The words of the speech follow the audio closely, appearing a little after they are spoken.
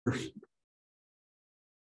At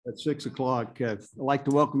 6 o'clock. I'd like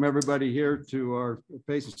to welcome everybody here to our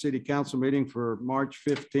Payson City Council meeting for March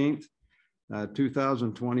 15th,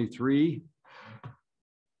 2023.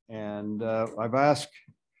 And I've asked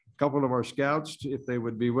a couple of our scouts if they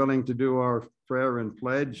would be willing to do our prayer and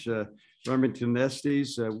pledge. Remington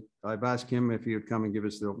Estes, I've asked him if he would come and give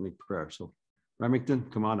us the opening prayer. So Remington,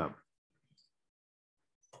 come on up.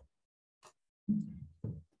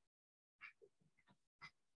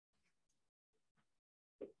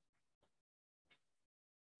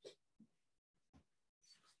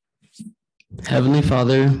 Heavenly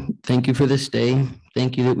Father, thank you for this day.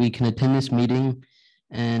 Thank you that we can attend this meeting,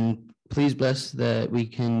 and please bless that we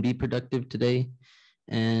can be productive today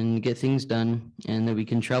and get things done, and that we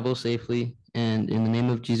can travel safely. And in the name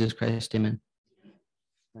of Jesus Christ, amen.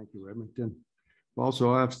 Thank you, Remington.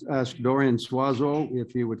 Also, I've asked Dorian Swazo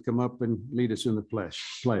if he would come up and lead us in the pledge.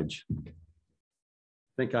 I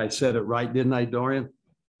think I said it right, didn't I, Dorian?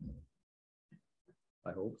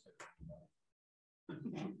 I hope.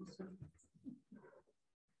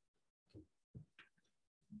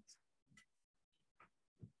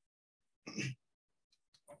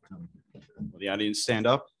 Will the audience stand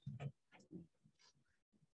up?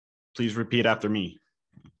 Please repeat after me.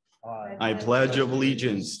 I pledge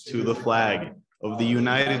allegiance to the flag of the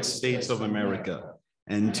United States of America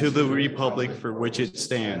and to the republic for which it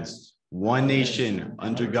stands, one nation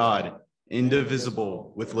under God,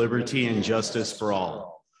 indivisible, with liberty and justice for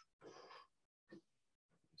all.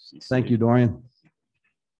 Thank you, Dorian.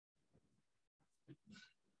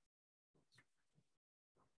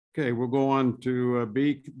 Okay, we'll go on to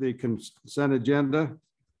B, the consent agenda.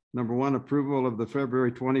 Number one, approval of the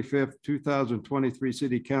February 25th, 2023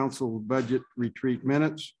 City Council Budget Retreat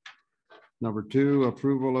Minutes. Number two,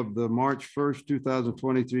 approval of the March 1st,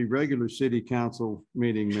 2023 regular City Council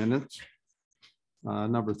meeting minutes.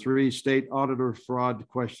 Number three, State Auditor Fraud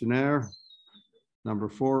Questionnaire. Number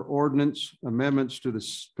four, ordinance amendments to the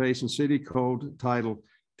Payson City Code Title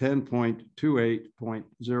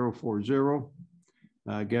 10.28.040.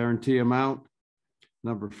 Guarantee amount.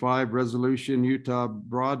 Number five, resolution Utah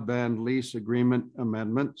broadband lease agreement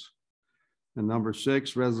amendments. And number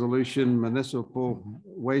six, resolution municipal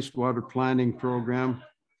wastewater planning program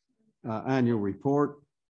annual report.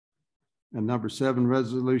 And number seven,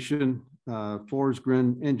 resolution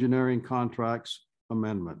Forsgren engineering contracts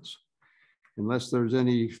amendments. Unless there's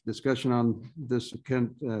any discussion on this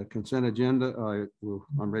consent agenda,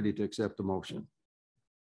 I'm ready to accept the motion.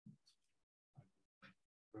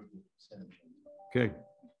 Okay,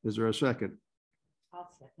 is there a second?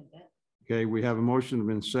 I'll second it. Okay, we have a motion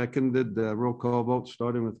been seconded. Roll call vote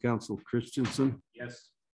starting with Council Christensen. Yes.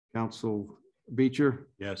 Council Beecher.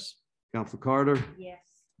 Yes. Council Carter. Yes.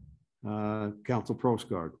 Council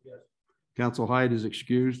Prosgaard. Yes. Council Hyde is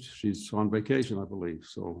excused. She's on vacation, I believe.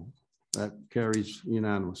 So that carries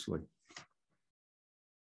unanimously.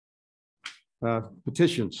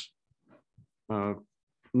 Petitions.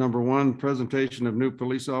 Number one, presentation of new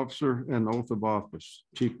police officer and oath of office.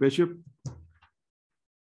 Chief Bishop.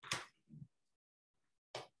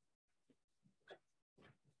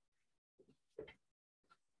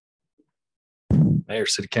 Mayor,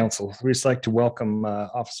 City Council, we'd just like to welcome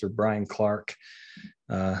Officer Brian Clark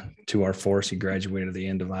to our force. He graduated at the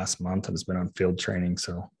end of last month and has been on field training.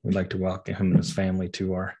 So we'd like to welcome him and his family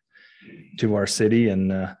to our city, and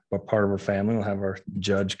part of our family will have our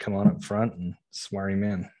judge come on up front and swear him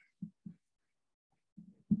in.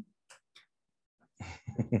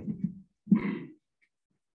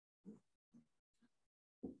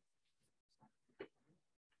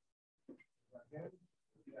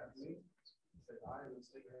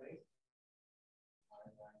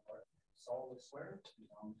 Solemnly swear that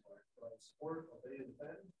I will support, obey, and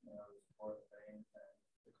defend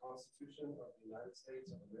the Constitution of the United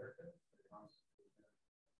States of America, the Constitution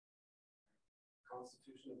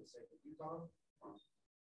of the State of Utah, and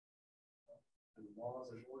the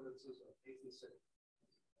laws and ordinances of Payson City.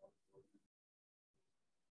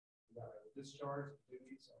 That I will discharge the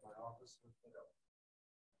duties of my office with fidelity.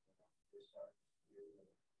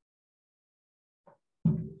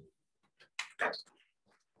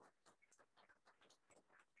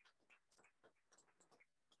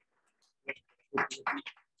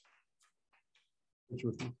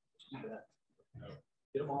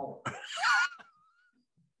 Get them all.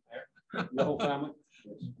 The whole family?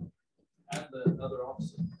 And the other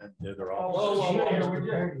officer. And the other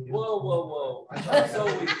officer. Whoa. I thought so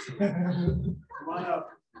easy. Come on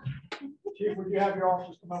up. Chief, would you have your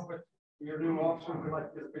officers come up with your new officer? We'd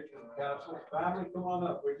like to get a picture of the council. Family, come on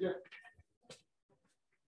up, would you?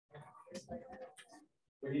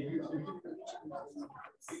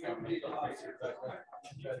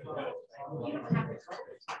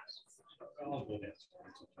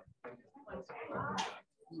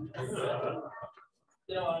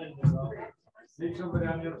 Need somebody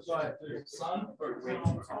on the other side too. Son?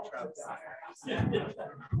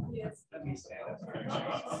 Let me stand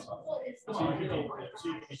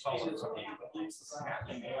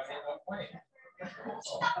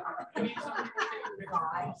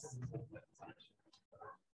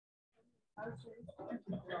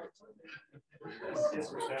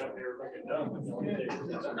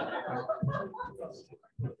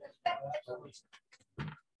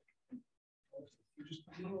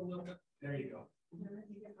There you go.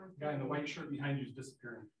 Guy in the white shirt behind you is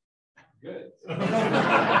disappearing. Good. There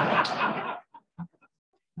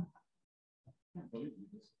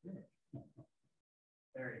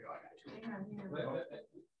you go. I got you.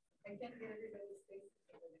 I can't get everybody's face.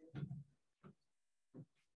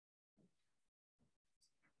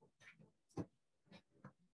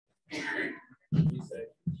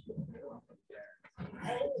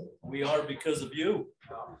 We are because of you,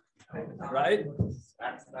 right?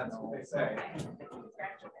 That's what they say.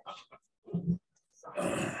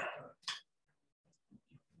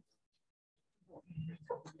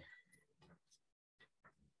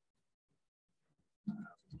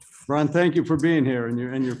 Ron, thank you for being here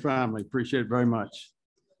and your family. Appreciate it very much.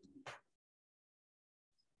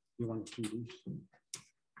 You want to see these?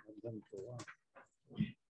 I've done it for a while.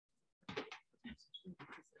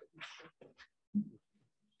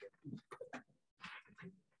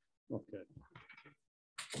 Okay.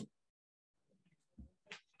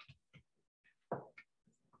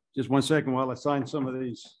 Just 1 second while I sign some of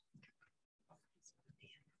these.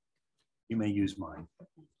 You may use mine.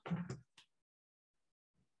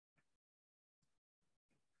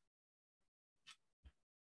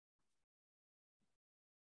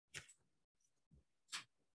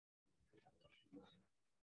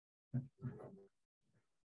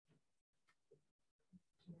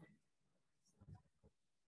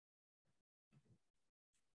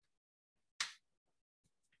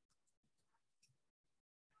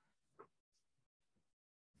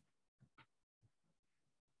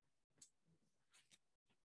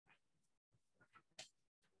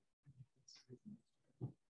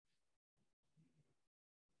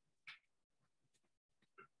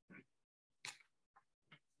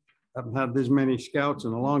 Haven't had this many scouts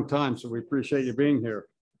in a long time, so we appreciate you being here.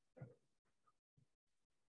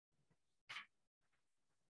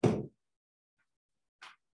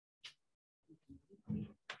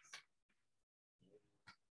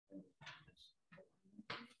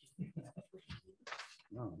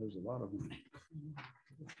 Wow, there's a lot of them.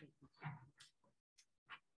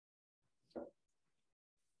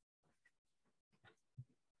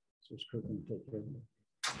 So it's quick and take care of it.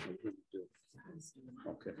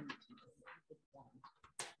 Okay.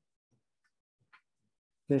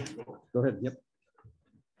 Okay, go ahead. Yep.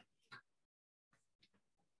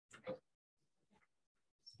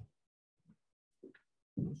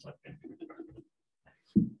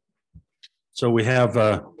 So we have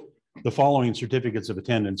the following certificates of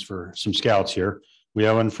attendance for some scouts here. We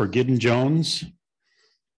have one for Gideon Jones,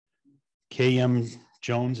 KM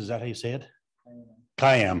Jones, is that how you say it?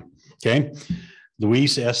 Kayam, okay.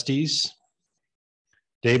 Luis Estes,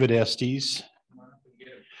 David Estes,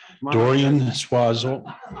 Dorian Swazzle.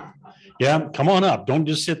 Yeah, come on up. Don't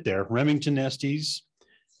just sit there. Remington Estes,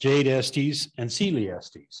 Jade Estes, and Celie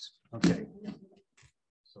Estes. Okay.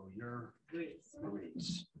 So you're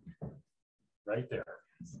Luis. Right there.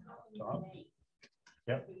 Top.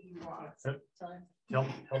 Yep. Tell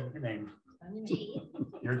me your name.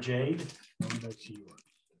 You're Jade. Let me see yours.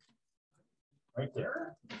 Right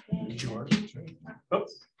there. It's yours.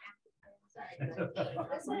 Oops.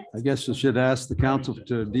 I guess I should ask the council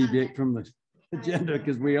to deviate from the agenda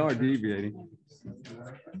because we are deviating.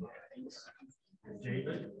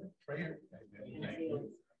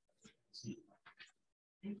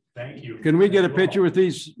 Thank you. Can we get a picture with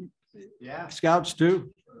these Yeah. scouts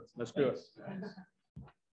too? Let's do it.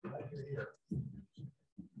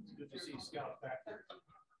 It's good to see Scout back there.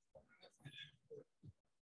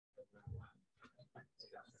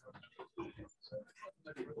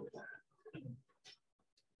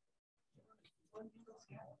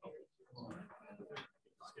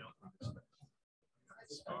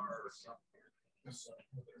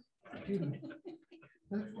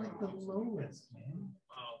 That's like the lowest, man.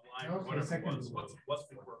 What's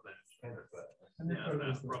before that? And then Yeah,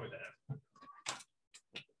 that's probably that.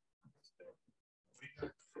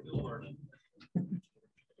 Still learning.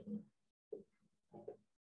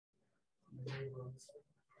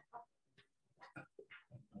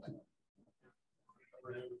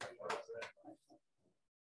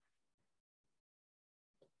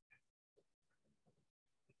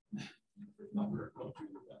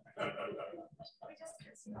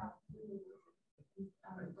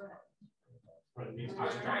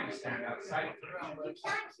 trying to stand outside. You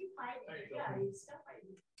can't keep fighting. Yeah, you stop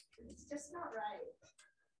fighting. It's just not right.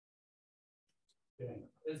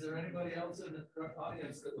 Is there anybody else in the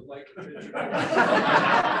audience that would like a picture?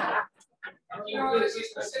 You know, let's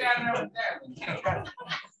just sit down there with that.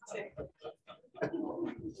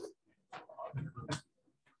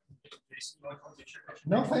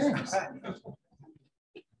 No thanks.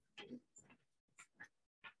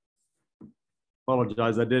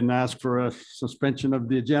 Apologize, I didn't ask for a suspension of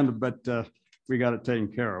the agenda, but we got it taken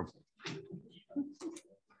care of.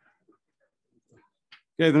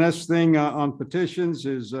 Okay, the next thing on petitions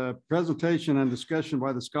is presentation and discussion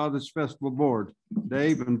by the Scottish Festival Board.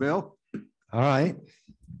 Dave and Bill. All right.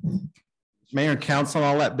 Mayor and council,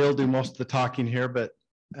 I'll let Bill do most of the talking here, but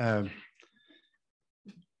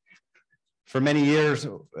for many years,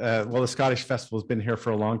 well, the Scottish Festival has been here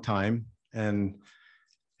for a long time, and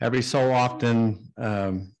every so often,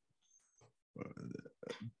 I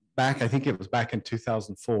think it was back in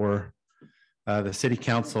 2004, the city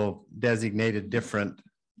council designated different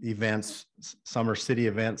events. Some are city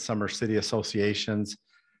events, some are city associations,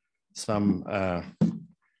 some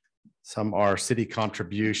are city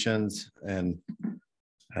contributions and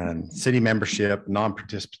city membership,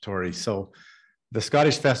 non-participatory. So the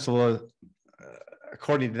Scottish Festival,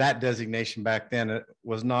 according to that designation back then, it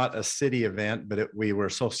was not a city event, but we were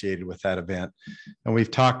associated with that event. And we've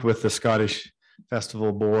talked with the Scottish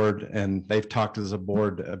Festival Board, and they've talked as a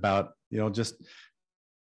board about, just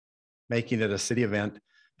making it a city event,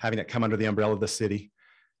 having it come under the umbrella of the city,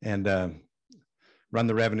 and run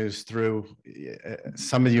the revenues through.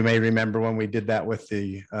 Some of you may remember when we did that with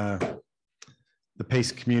the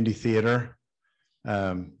Payson Community Theater,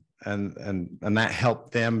 and that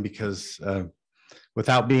helped them because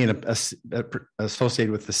without being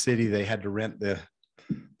associated with the city, they had to rent the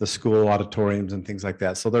school auditoriums and things like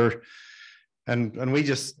that. So and we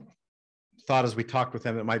just thought, as we talked with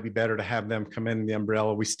them, it might be better to have them come in the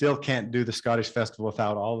umbrella. We still can't do the Scottish Festival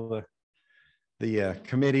without all the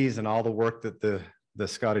committees and all the work that the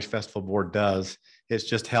Scottish Festival Board does. It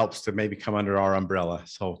just helps to maybe come under our umbrella.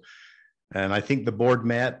 So, and I think the board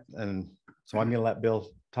met, and so I'm going to let Bill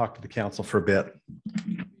talk to the council for a bit.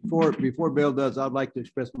 Before Bill does, I'd like to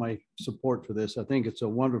express my support for this. I think it's a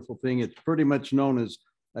wonderful thing. It's pretty much known as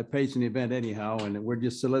a Payson event anyhow, and we're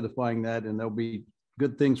just solidifying that, and there'll be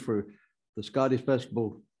good things for the Scottish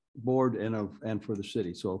Festival Board and for the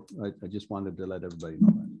city. So I just wanted to let everybody know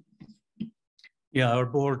that. Yeah, our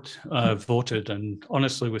board voted, and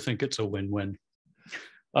honestly, we think it's a win-win.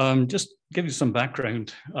 Just give you some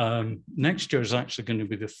background. Next year is actually going to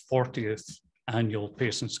be the 40th annual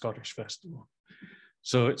Payson Scottish Festival.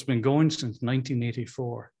 So it's been going since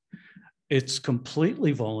 1984. It's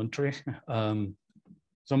completely voluntary.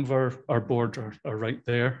 Some of our board are right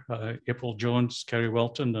there. April Jones, Kerry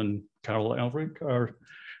Welton, and Carol Elric are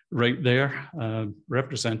right there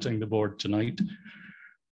representing the board tonight.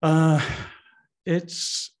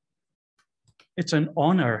 It's an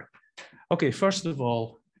honor. Okay, first of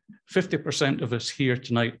all, 50% of us here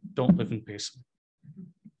tonight don't live in Payson.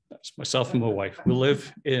 That's myself and my wife. We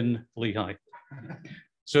live in Lehigh.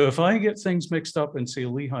 So if I get things mixed up and say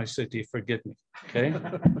Lehigh City, forgive me, okay?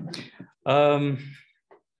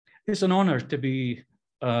 It's an honor to be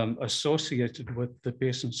associated with the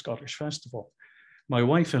Payson Scottish Festival. My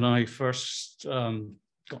wife and I first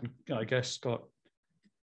got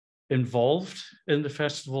involved in the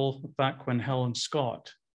festival back when Helen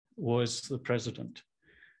Scott was the president.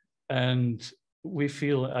 And we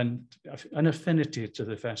feel an affinity to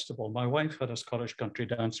the festival. My wife had a Scottish country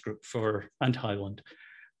dance group and Highland,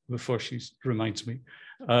 before she reminds me,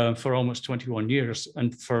 for almost 21 years.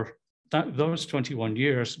 And for those 21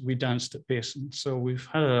 years, we danced at Payson. So we've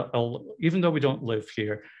had even though we don't live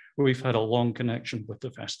here, we've had a long connection with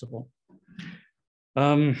the festival.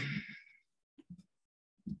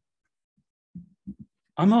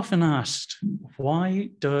 I'm often asked, why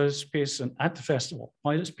does Payson, at the festival,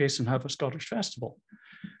 why does Payson have a Scottish festival?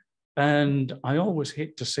 And I always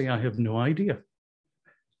hate to say I have no idea.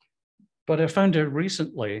 But I found out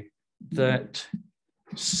recently that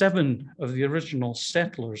 7 of the original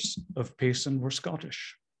settlers of Payson were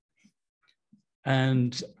Scottish.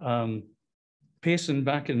 And Payson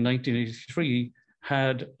back in 1983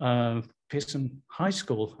 had Payson High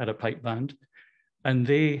School had a pipe band, and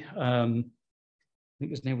they, I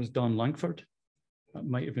think his name was Don Langford. That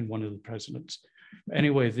might have been one of the presidents.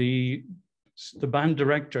 Anyway, the band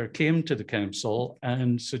director came to the council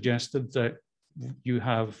and suggested that you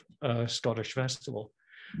have a Scottish festival.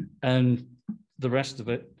 And the rest of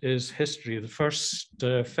it is history. The first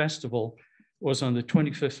festival was on the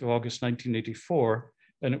 25th of August, 1984,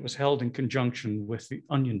 and it was held in conjunction with the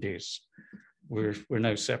Onion Days. We're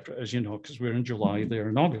now separate, as you know, because we're in July, they're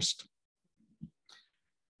in August.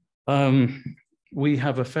 We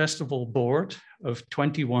have a festival board of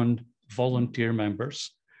 21 volunteer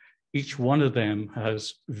members. Each one of them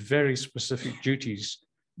has very specific duties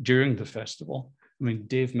during the festival. I mean,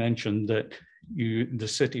 Dave mentioned that the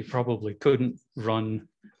city probably couldn't run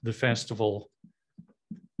the festival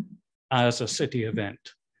as a city event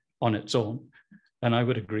on its own. And I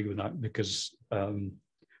would agree with that because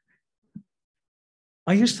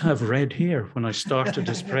I used to have red hair when I started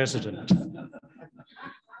as president.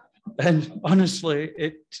 And honestly,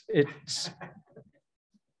 it's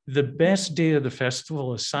the best day of the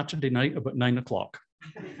festival is Saturday night about 9 o'clock.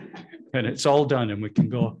 And it's all done and we can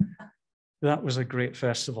go, that was a great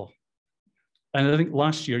festival. And I think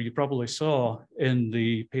last year you probably saw in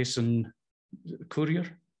the Payson Courier?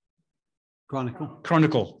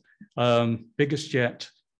 Chronicle, biggest yet,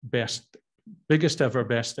 biggest ever,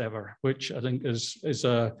 best ever, which I think is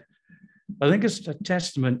a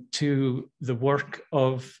testament to the work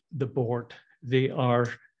of the board. They are,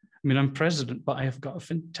 I mean, I'm president, but I have got a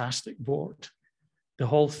fantastic board. The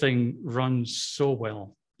whole thing runs so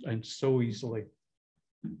well and so easily.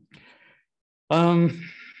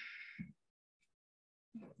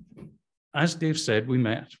 As Dave said, we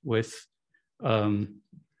met with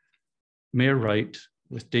Mayor Wright,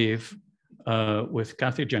 with Dave, with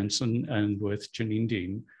Kathy Jensen, and with Janine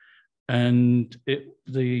Dean. And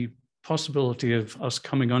the possibility of us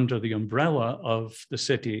coming under the umbrella of the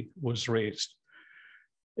city was raised.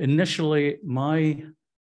 Initially, my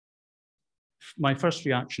first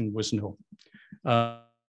reaction was no.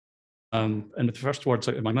 And the first words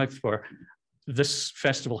out of my mouth were, this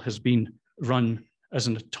festival has been run as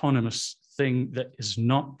an autonomous thing that is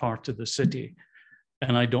not part of the city,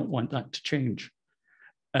 and I don't want that to change.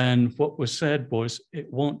 And what was said was, it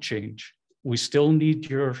won't change. We still need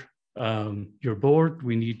your board.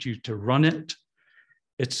 We need you to run it.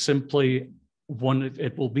 It's simply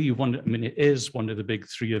it will be one, I mean, it is one of the big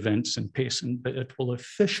three events in Payson, but it will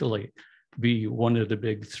officially be one of the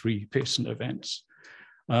big three Payson events.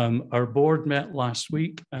 Our board met last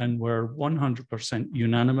week and we're 100%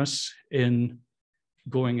 unanimous in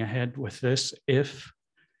going ahead with this if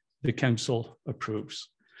the council approves.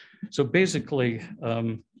 So basically,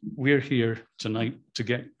 we're here tonight to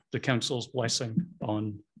get the council's blessing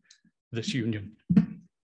on this union.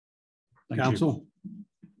 Thank Council.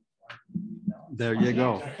 There you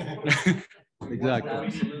go. Exactly.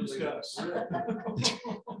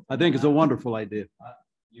 I think it's a wonderful idea.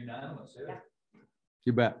 Unanimous, yeah.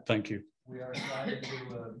 You bet. Thank you. We are excited to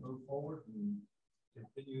move forward and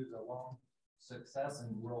continue the long success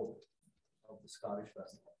and growth of the Scottish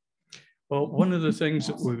Festival. Well, one of the things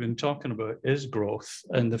that we've been talking about is growth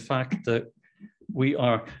and the fact that we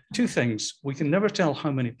are two things. We can never tell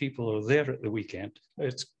how many people are there at the weekend.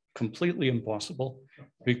 It's completely impossible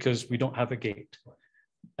because we don't have a gate.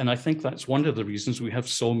 And I think that's one of the reasons we have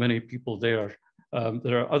so many people there.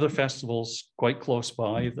 There are other festivals quite close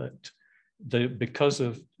by that because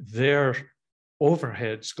of their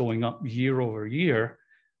overheads going up year over year,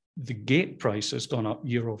 the gate price has gone up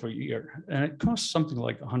year over year. And it costs something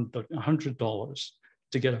like $100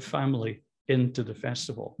 to get a family into the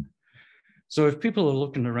festival. So if people are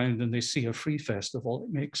looking around and they see a free festival,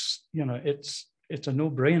 it makes, it's a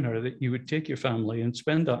no-brainer that you would take your family and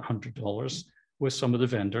spend that $100 with some of the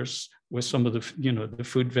vendors, with some of the, the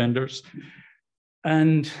food vendors.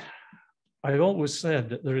 And I always said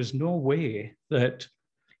that there is no way that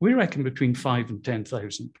we reckon between 5,000 and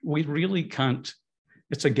 10,000. We really can't,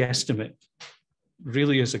 it's a guesstimate,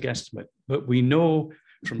 really is a guesstimate. But we know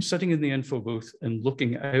from sitting in the info booth and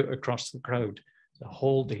looking out across the crowd, the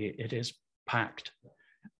whole day it is packed.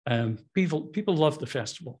 People love the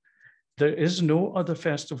festival. There is no other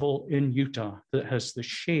festival in Utah that has the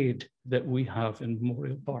shade that we have in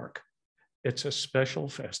Memorial Park. It's a special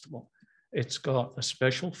festival. It's got a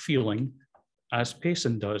special feeling, as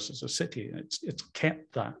Payson does as a city. It's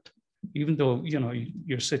kept that. Even though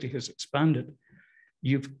your city has expanded,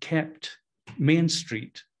 you've kept Main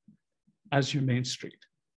Street as your Main Street.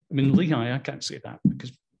 I mean, Lehigh, I can't say that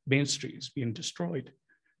because Main Street is being destroyed.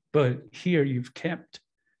 But here you've kept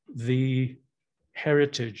the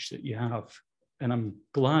heritage that you have. And I'm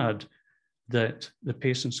glad that the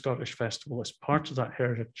Payson Scottish Festival is part of that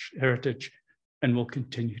heritage and will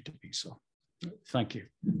continue to be so. Thank you.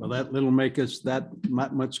 Well, that will make us that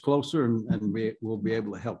much closer and we will be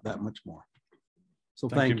able to help that much more. So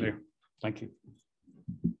thank you. Mayor. Thank you.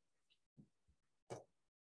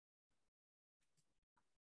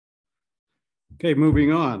 Okay,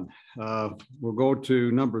 moving on. We'll go to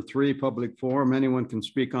number 3, public forum. Anyone can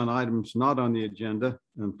speak on items not on the agenda,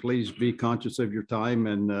 and please be conscious of your time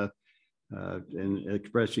and in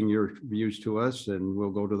expressing your views to us, and we'll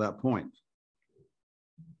go to that point.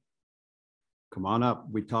 Come on up.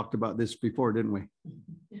 We talked about this before, didn't we?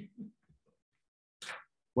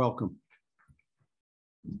 Welcome.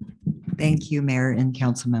 Thank you, Mayor and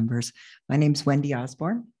council members. My name's Wendy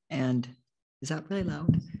Osborne, and is that really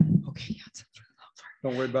loud? Okay. Yeah, it's really loud. Sorry.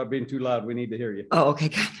 Don't worry about being too loud. We need to hear you. Oh, okay,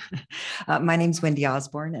 good. My name's Wendy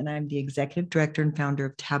Osborne, and I'm the executive director and founder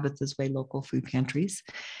of Tabitha's Way Local Food Pantries.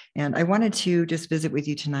 And I wanted to just visit with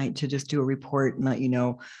you tonight to just do a report and let you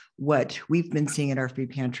know what we've been seeing at our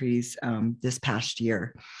food pantries this past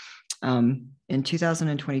year. In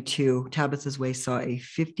 2022, Tabitha's Way saw a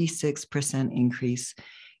 56% increase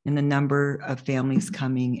in the number of families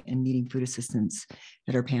coming and needing food assistance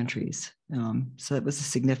at our pantries. So that was a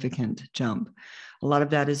significant jump. A lot of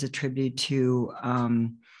that is attributed to,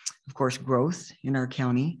 of course, growth in our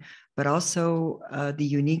county, but also the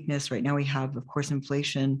uniqueness. Right now we have, of course,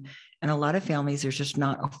 inflation, and a lot of families, there's just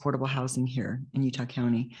not affordable housing here in Utah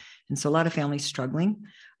County. And so a lot of families struggling,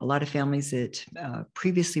 a lot of families that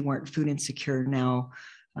previously weren't food insecure now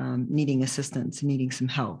needing assistance, needing some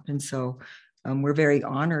help. And so we're very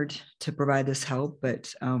honored to provide this help,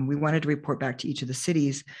 but we wanted to report back to each of the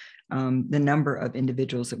cities the number of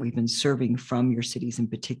individuals that we've been serving from your cities in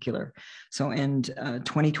particular. So in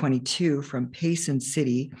 2022 from Payson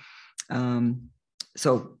City,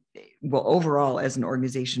 overall as an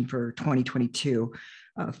organization for 2022,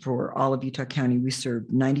 for all of Utah County, we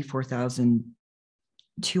served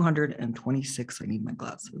 94,226, I need my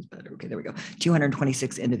glasses better. Okay, there we go.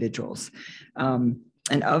 226 individuals. And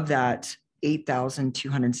of that,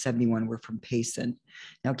 8,271 were from Payson.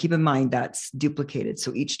 Now, keep in mind that's duplicated.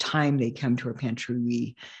 So each time they come to our pantry,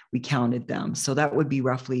 we counted them. So that would be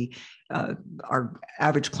roughly, our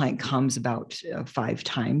average client comes about 5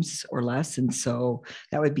 times or less. And so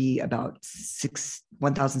that would be about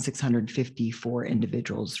 1,654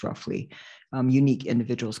 individuals, roughly, unique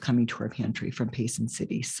individuals coming to our pantry from Payson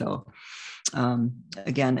City. So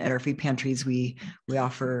again, at our food pantries, we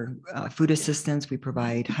offer food assistance, we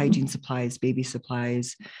provide hygiene supplies, baby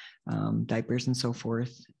supplies, diapers, and so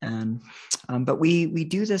forth. And but we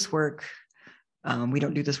do this work. We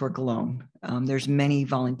don't do this work alone. There's many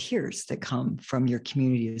volunteers that come from your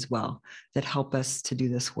community as well that help us to do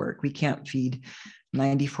this work. We can't feed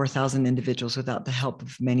 94,000 individuals without the help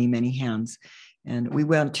of many, many hands. And we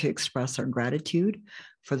want to express our gratitude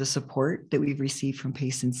for the support that we've received from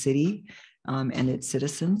Payson City and its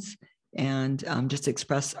citizens, and just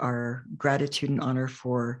express our gratitude and honor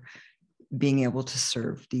for being able to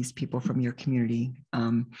serve these people from your community.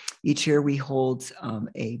 Each year we hold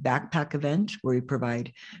a backpack event where we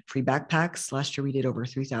provide free backpacks. Last year we did over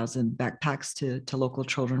 3,000 backpacks to local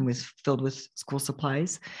children filled with school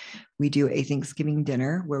supplies. We do a Thanksgiving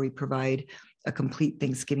dinner where we provide a complete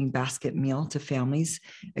Thanksgiving basket meal to families.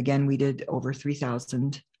 Again, we did over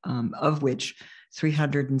 3,000, of which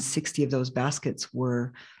 360 of those baskets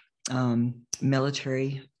were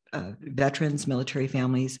military veterans, military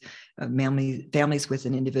families, families with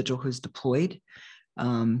an individual who's deployed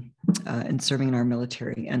and serving in our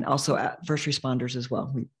military, and also first responders as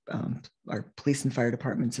well. We, our police and fire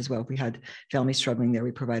departments as well. If we had families struggling there,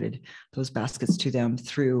 we provided those baskets to them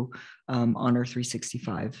through Honor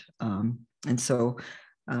 365. And so,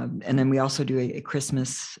 and then we also do a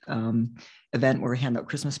Christmas event where we hand out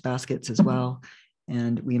Christmas baskets as well.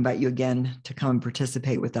 And we invite you again to come and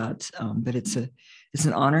participate with that. But it's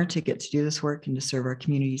an honor to get to do this work and to serve our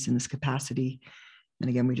communities in this capacity. And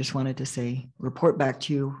again, we just wanted to report back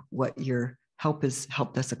to you what your help has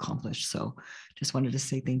helped us accomplish. So just wanted to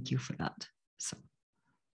say thank you for that. So.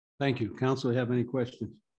 Thank you. Council, have any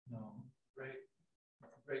questions? No, great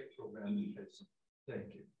program.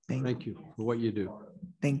 Thank you. Thank you for what you do.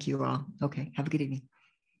 Thank you all. Okay, have a good evening.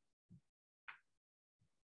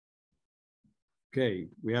 Okay,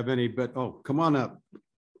 we have come on up.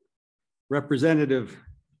 Representative,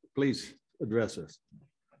 please address us.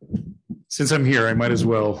 Since I'm here, I might as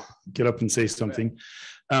well get up and say something.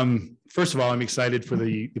 First of all, I'm excited for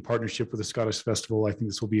the partnership with the Scottish Festival. I think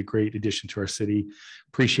this will be a great addition to our city.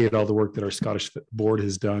 Appreciate all the work that our Scottish board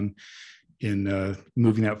has done in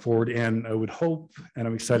moving that forward. And I would hope, and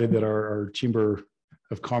I'm excited that our Chamber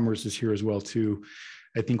of Commerce is here as well too.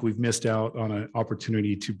 I think we've missed out on an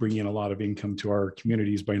opportunity to bring in a lot of income to our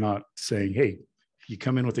communities by not saying, hey, if you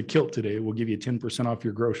come in with a kilt today, we'll give you 10% off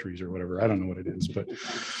your groceries or whatever. I don't know what it is, but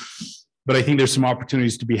I think there's some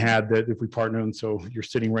opportunities to be had that if we partner, and so you're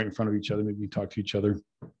sitting right in front of each other, maybe you talk to each other.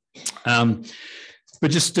 But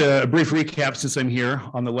just a brief recap since I'm here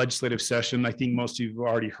on the legislative session. I think most of you have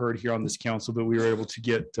already heard here on this council, but we were able to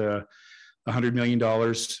get $100 million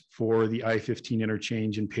for the I-15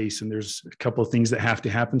 interchange in Payson. There's a couple of things that have to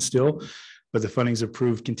happen still, but the funding's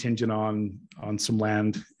approved contingent on some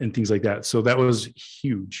land and things like that. So that was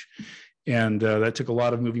huge. And that took a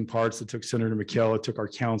lot of moving parts. It took Senator McKell, it took our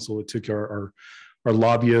council, it took our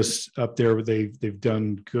lobbyists up there. They've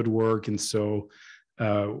done good work. And so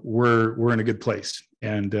we're in a good place.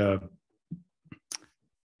 And it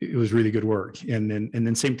was really good work. And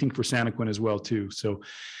then same thing for Santaquin as well too. So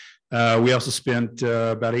we also spent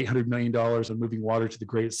about $800 million on moving water to the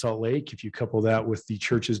Great Salt Lake. If you couple that with the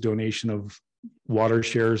church's donation of water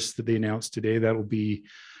shares that they announced today, that will be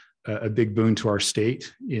a big boon to our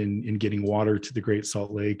state in getting water to the Great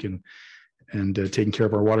Salt Lake and taking care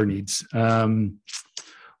of our water needs.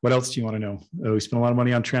 What else do you want to know? We spent a lot of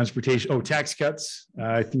money on transportation. Oh, tax cuts.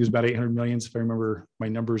 I think it was about 800 million, if I remember my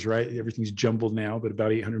numbers right. Everything's jumbled now, but about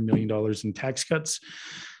 $800 million in tax cuts.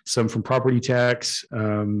 Some from property tax.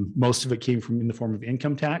 Most of it came from in the form of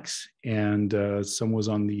income tax, and some was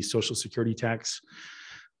on the Social Security tax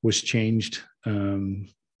was changed.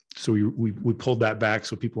 So we pulled that back,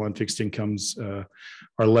 so people on fixed incomes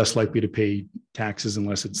are less likely to pay taxes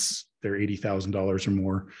unless it's their $80,000 or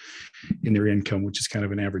more in their income, which is kind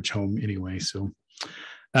of an average home anyway. So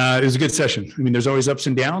it was a good session. I mean, there's always ups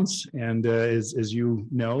and downs, and as you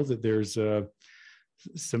know, that there's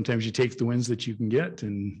sometimes you take the wins that you can get,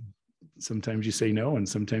 and sometimes you say no, and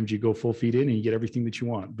sometimes you go full feet in and you get everything that you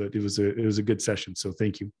want. But it was a good session. So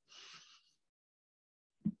thank you.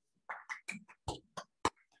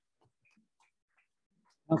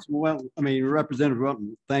 Representative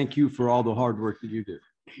Rutten, thank you for all the hard work that you do.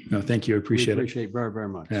 No, thank you. I appreciate it. Appreciate very, very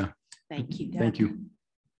much. Yeah. Thank you. Thank you.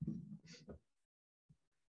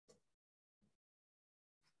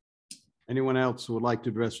 Anyone else who would like to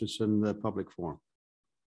address us in the public forum?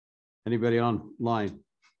 Anybody online?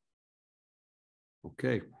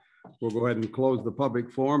 Okay, we'll go ahead and close the public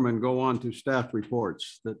forum and go on to staff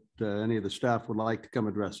reports that any of the staff would like to come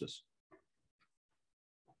address us.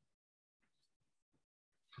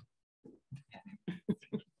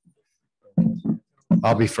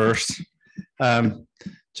 I'll be first.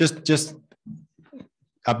 Just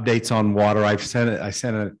updates on water. I sent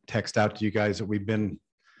a text out to you guys that we've been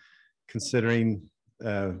considering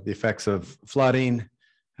the effects of flooding.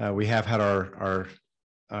 We have had our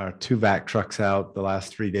 2 vac trucks out the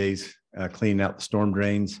last 3 days, cleaning out the storm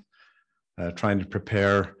drains, trying to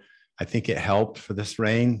prepare. I think it helped for this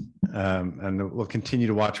rain, and we'll continue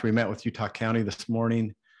to watch. We met with Utah County this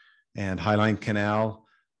morning and Highline Canal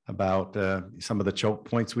about some of the choke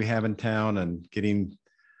points we have in town, and getting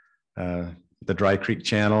the Dry Creek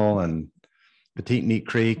Channel and Petite Neat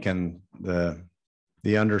Creek and the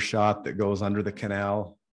undershot that goes under the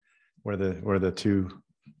canal where the 2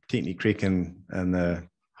 Petite Neat Creek and the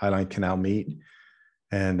Highline Canal meet.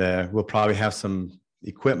 And we'll probably have some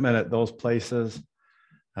equipment at those places.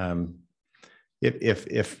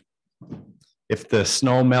 If the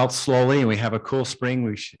snow melts slowly and we have a cool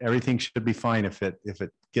spring, everything should be fine. If it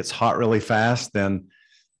gets hot really fast, then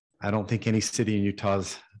I don't think any city in Utah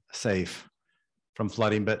is safe from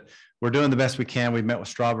flooding, but we're doing the best we can. We met with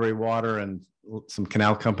Strawberry Water and some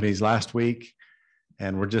canal companies last week,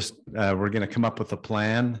 and we're going to come up with a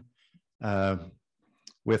plan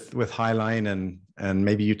with Highline and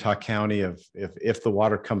maybe Utah County of if the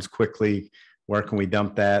water comes quickly, where can we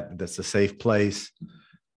dump that? That's a safe place.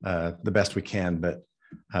 The best we can, but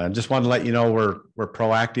just wanted to let you know we're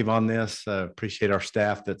proactive on this. Appreciate our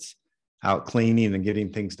staff that's out cleaning and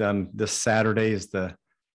getting things done. This Saturday is the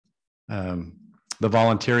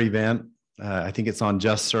volunteer event. I think it's on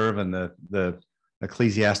Just Serve, and the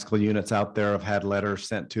ecclesiastical units out there have had letters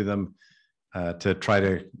sent to them to try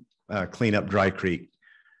to clean up Dry Creek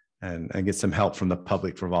and get some help from the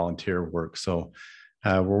public for volunteer work. So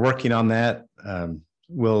we're working on that.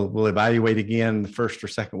 We'll evaluate again the first or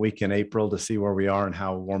second week in April to see where we are and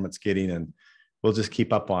how warm it's getting, and we'll just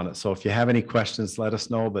keep up on it. So if you have any questions, let us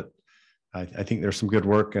know. But I think there's some good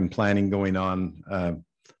work and planning going on, at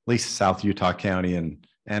least South Utah County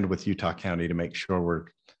and with Utah County, to make sure we're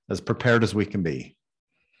as prepared as we can be.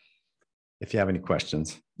 If you have any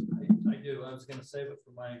questions. I do. I was going to save it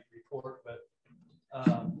for my report, but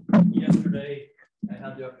yesterday I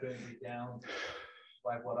had the opportunity to be down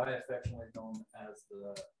by what I affectionately known as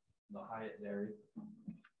the Hyatt Dairy.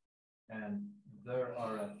 And there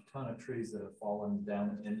are a ton of trees that have fallen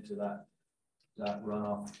down into that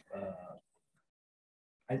runoff.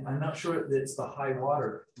 I'm not sure that it's the high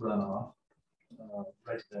water runoff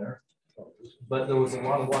right there, but there was a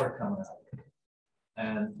lot of water coming out.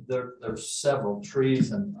 And there's several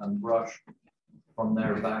trees and brush from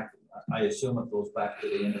there back. I assume it goes back to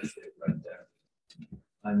the interstate right there.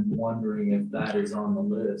 I'm wondering if that is on the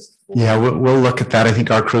list. Yeah, we'll look at that. I think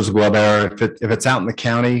our crews will go there. If it's out in the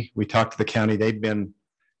county, we talked to the county. They've been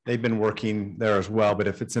working there as well. But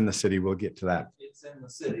if it's in the city, we'll get to that. It's in the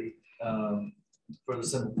city for the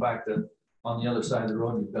simple fact that on the other side of the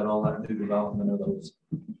road, you've got all that new development of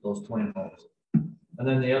those twin homes. And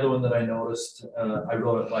then the other one that I noticed, I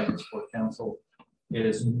wrote it like it's for council,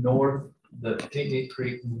 is north, the Piggy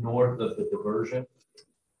Creek north of the diversion.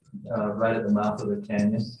 Right at the mouth of the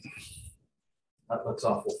canyon. That looks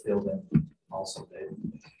awful filled in also, Dave.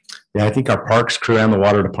 Yeah, I think our parks crew and the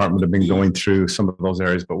water department have been going through some of those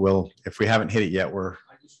areas, but if we haven't hit it yet, I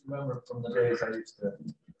just remember from the days I used to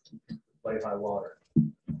play high water.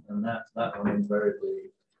 And that one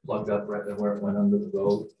invariably plugged up right there where it went under the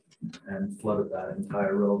road and flooded that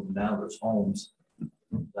entire road. And now there's homes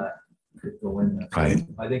that could go in there. Right.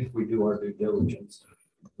 I think if we do our due diligence,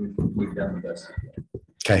 we've done the best.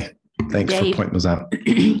 Okay, thanks Dave. for pointing those out.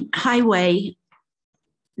 Highway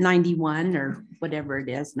 91 or whatever it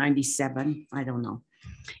is, 97, I don't know.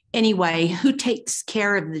 Anyway, who takes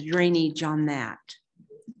care of the drainage on that?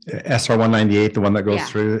 SR 198, the one that goes Yeah.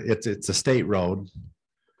 through, it's a state road.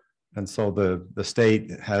 And so the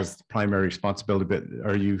state has primary responsibility, but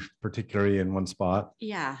are you particularly in one spot?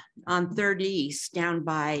 Yeah, on 3rd East down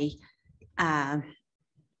by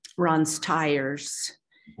Ron's Tires.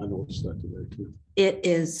 I noticed that today too. It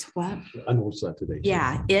is what? I noticed that today.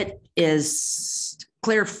 Yeah, it is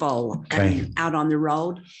clear full Okay. and out on the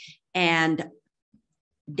road and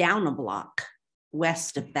down a block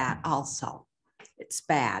west of that also. It's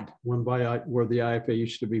bad. One by where the IFA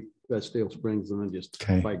used to be, Steel Springs, and then just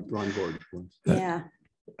Okay. by Ron Gordon's place. Yeah.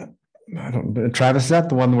 Travis, is that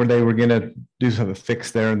the one where they were gonna do some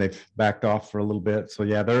fix there and they've backed off for a little bit? So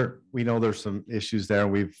yeah, we know there's some issues there.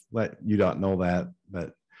 We've let UDOT know that,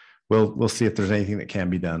 but we'll see if there's anything that can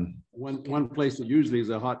be done. One place that usually is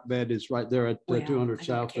a hotbed is right there at Well, 200 I don't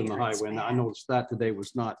South in the care, it's highway. And I bad. noticed that today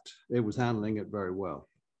was not, it was handling it very well.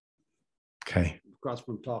 Okay, Across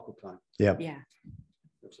from Taco Time. yep. Yeah.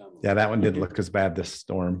 Yeah, that one did look as bad this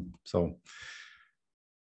storm, so.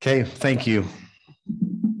 Okay, thank you.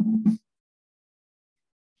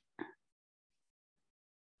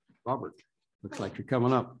 Robert, looks like you're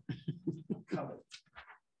coming up.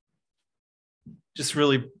 Just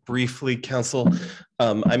really briefly, Council,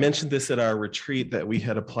 I mentioned this at our retreat that we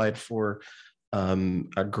had applied for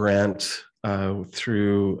a grant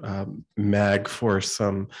through MAG for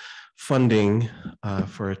some funding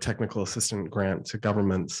for a technical assistant grant to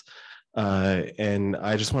governments. And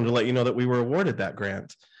I just wanted to let you know that we were awarded that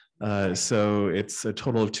grant. So it's a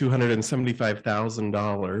total of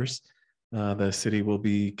 $275,000. The city will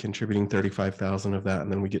be contributing 35,000 of that, and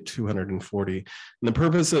then we get 240. And the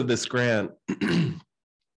purpose of this grant,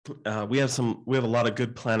 we have a lot of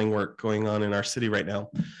good planning work going on in our city right now.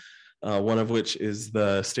 One of which is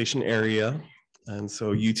the station area. And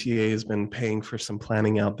so UTA has been paying for some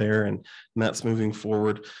planning out there, and that's moving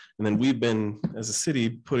forward. And then we've been, as a city,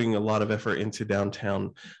 putting a lot of effort into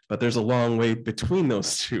downtown, but there's a long way between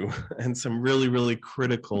those two and some really, really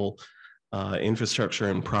critical infrastructure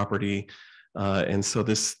and property. And so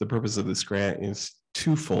the purpose of this grant is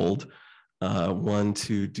twofold. One,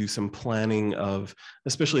 to do some planning of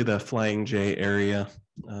especially the Flying J area,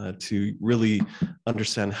 to really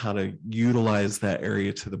understand how to utilize that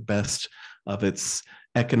area to the best of its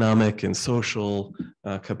economic and social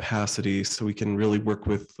capacity, so we can really work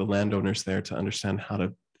with the landowners there to understand how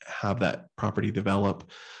to have that property develop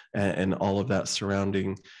and all of that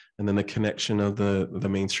surrounding, and then the connection of the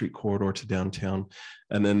Main Street corridor to downtown.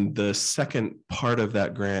 And then the second part of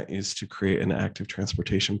that grant is to create an active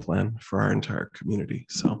transportation plan for our entire community.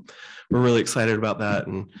 So we're really excited about that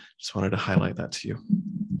and just wanted to highlight that to you.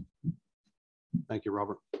 Thank you,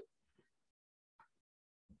 Robert.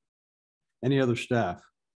 Any other staff?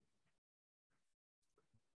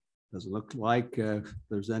 Doesn't look like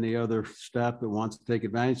there's any other staff that wants to take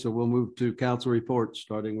advantage, so we'll move to council reports,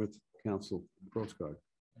 starting with Council Postcard.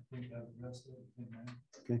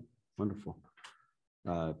 Okay, wonderful.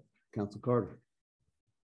 Council Carter.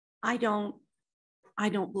 I don't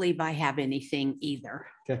believe I have anything either.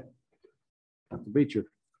 Okay. Council Beecher.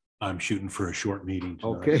 I'm shooting for a short meeting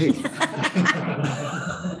tonight. Okay.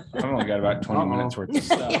 I've only got about 20 minutes worth of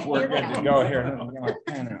stuff. We're good to go here.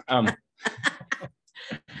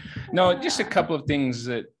 No, just a couple of things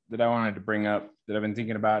that I wanted to bring up that I've been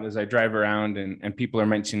thinking about as I drive around and people are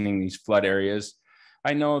mentioning these flood areas.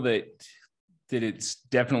 I know that it's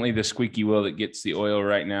definitely the squeaky wheel that gets the oil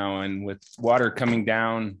right now. And with water coming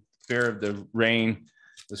down fear of the rain,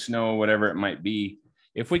 the snow, whatever it might be,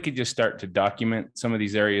 if we could just start to document some of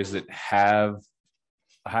these areas that have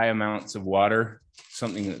high amounts of water,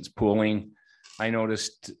 something that's pooling. I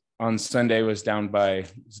noticed on Sunday was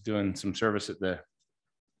doing some service at the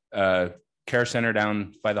care center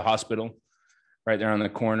down by the hospital, right there on the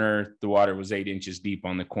corner. The water was 8 inches deep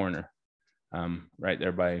on the corner, right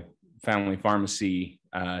there by Family Pharmacy.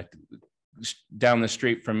 Down the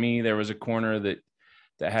street from me, there was a corner that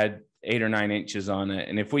had 8 or 9 inches on it.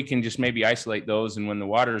 And if we can just maybe isolate those, and when the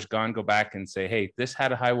water is gone, go back and say, hey, this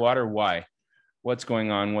had a high water. Why? What's going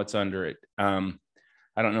on? What's under it?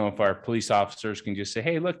 I don't know if our police officers can just say,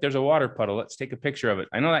 hey, look, there's a water puddle. Let's take a picture of it.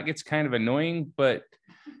 I know that gets kind of annoying, but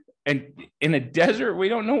and in a desert, we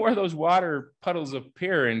don't know where those water puddles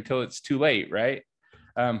appear until it's too late, right?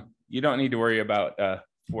 You don't need to worry about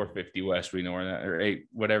 450 West. We know where that, or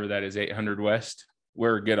whatever that is, 800 West.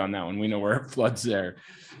 We're good on that one. We know where it floods there.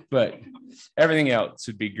 But everything else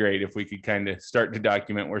would be great if we could kind of start to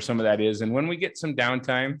document where some of that is. And when we get some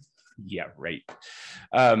downtime, yeah, right.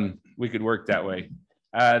 We could work that way.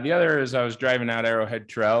 The other is I was driving out Arrowhead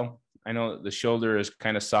Trail. I know that the shoulder is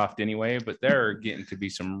kind of soft anyway, but there are getting to be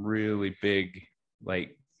some really big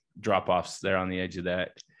like drop-offs there on the edge of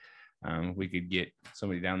that. We could get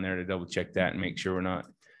somebody down there to double check that and make sure we're not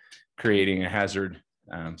creating a hazard.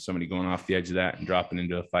 Somebody going off the edge of that and dropping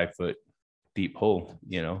into a 5-foot deep hole,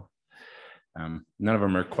 you know. None of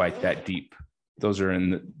them are quite that deep. Those are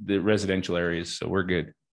in the residential areas, so we're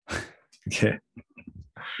good. Okay.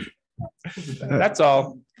 That's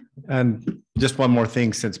all. And just one more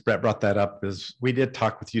thing, since Brett brought that up, is we did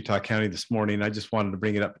talk with Utah County this morning. I just wanted to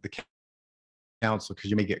bring it up to the council because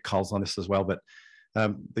you may get calls on this as well. But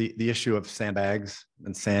the issue of sandbags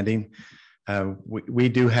and sanding, we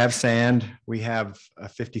do have sand. We have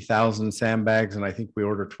 50,000 sandbags, and I think we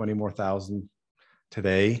ordered 20 more thousand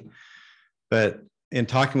today. But in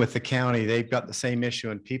talking with the county, they've got the same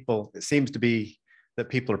issue, and it seems to be that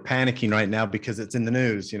people are panicking right now because it's in the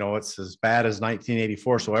news. You know, it's as bad as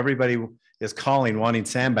 1984. So everybody is calling wanting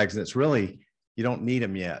sandbags, and it's really, you don't need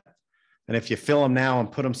them yet. And if you fill them now and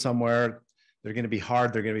put them somewhere, they're going to be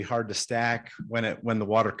hard. They're going to be hard to stack when the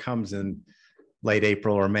water comes in late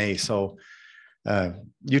April or May. So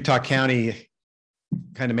Utah County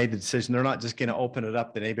kind of made the decision. They're not just going to open it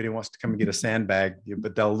up that anybody wants to come and get a sandbag,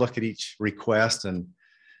 but they'll look at each request and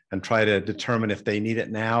try to determine if they need it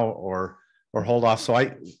now or hold off. So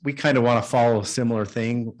we kind of want to follow a similar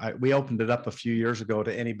thing. We opened it up a few years ago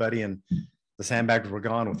to anybody, and the sandbags were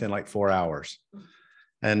gone within like 4 hours.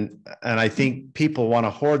 And I think people want to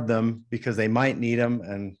hoard them because they might need them,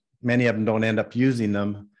 and many of them don't end up using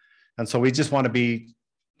them. And so we just want to be,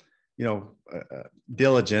 you know,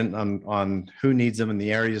 diligent on who needs them in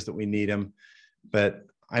the areas that we need them. But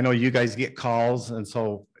I know you guys get calls, and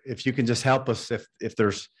so if you can just help us, if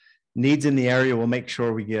there's needs in the area, we'll make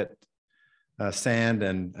sure we get sand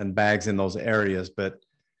and bags in those areas. But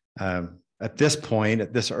at this point,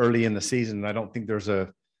 at this early in the season, I don't think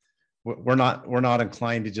we're not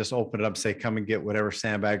inclined to just open it up, say, come and get whatever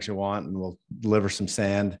sandbags you want, and we'll deliver some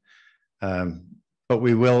sand. But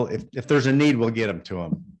we will, if there's a need, we'll get them to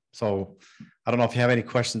them. So I don't know if you have any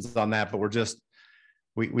questions on that, but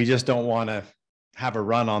we just don't want to have a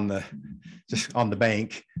run on the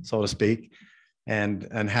bank, so to speak,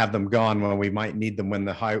 and have them gone when we might need them, when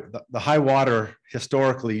the high water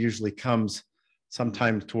historically usually comes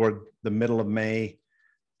sometime toward the middle of May,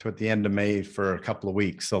 toward the end of May for a couple of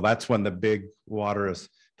weeks. So that's when the big water is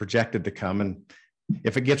projected to come. And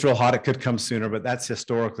if it gets real hot, it could come sooner, but that's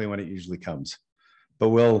historically when it usually comes. But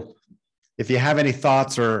if you have any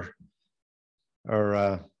thoughts or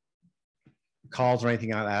calls or anything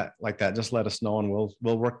like that, just let us know, and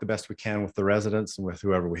we'll work the best we can with the residents and with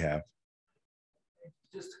whoever we have.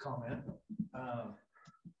 Just a comment.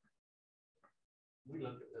 We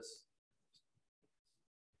looked at this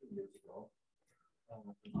 2 years ago.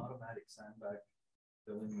 An automatic sandbag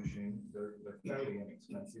filling machine. They're fairly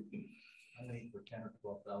inexpensive. I think for $10,000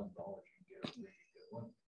 or $12,000 you can get a really good one.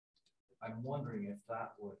 I'm wondering if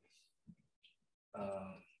that would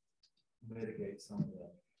mitigate some of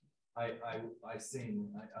the. I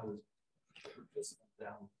was just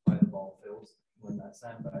down by the ball fields when that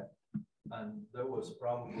sandbag, and there was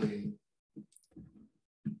probably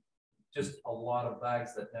just a lot of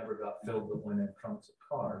bags that never got filled that went in trunks of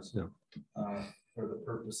cars. Yeah. For the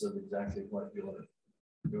purpose of exactly what you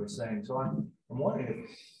were saying. So I'm wondering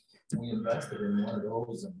if we invested in one of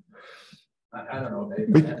those, and I don't know,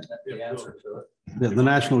 maybe the answer to it. The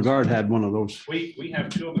National Guard had one of those. We have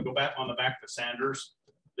two of them that go back on the back of the Sanders.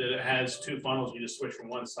 That has two funnels. You just switch from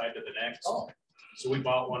one side to the next. Oh. So we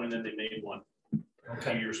bought one and then they made one. a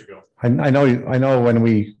few years ago. I know when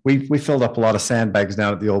we filled up a lot of sandbags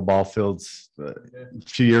down at the old ball fields a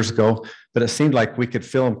few years ago, but it seemed like we could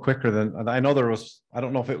fill them quicker than, I know there was, I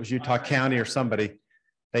don't know if it was Utah County or somebody.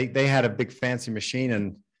 They had a big fancy machine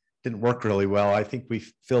and didn't work really well. I think we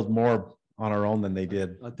filled more on our own than they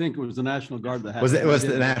did. I think it was the National Guard that had. It was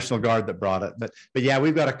the National Guard that brought it, but yeah,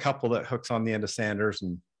 we've got a couple that hooks on the end of sanders,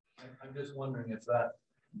 and I'm just wondering if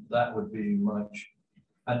that would be much.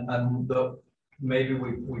 And maybe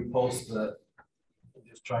we post that,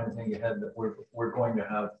 just trying to think ahead, that we're going to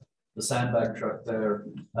have the sandbag truck there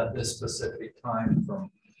at this specific time from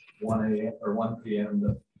 1 a.m. or 1 p.m.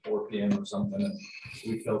 to 4 p.m. or something, and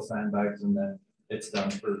we fill sandbags and then it's done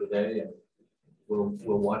for the day, and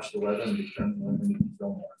we'll watch the weather and determine when we need to fill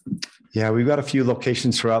more. yeah, we've got a few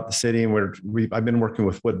locations throughout the city, and I've been working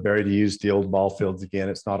with Woodbury to use the old ball fields again.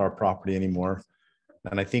 It's not our property anymore,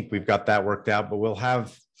 and I think we've got that worked out. But we'll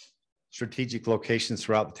have strategic locations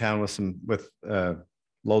throughout the town with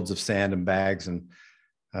loads of sand and bags, and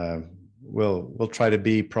we'll try to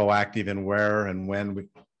be proactive in where and when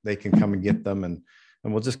they can come and get them, and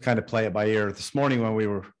we'll just kind of play it by ear. This morning when we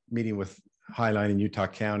were meeting with Highline in Utah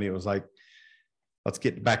County, it was like, let's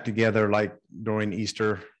get back together like during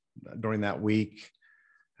Easter, during that week,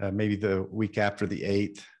 maybe the week after the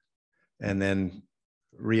 8th, and then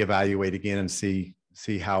reevaluate again and see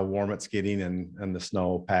how warm it's getting and the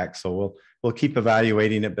snow pack. So we'll keep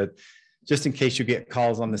evaluating it, but just in case you get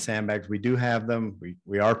calls on the sandbags, we do have them.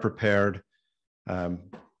 We are prepared.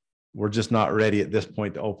 We're just not ready at this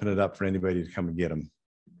point to open it up for anybody to come and get them.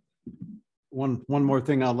 One more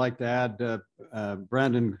thing I'd like to add,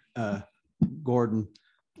 Brandon Gordon,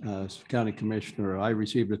 County Commissioner, I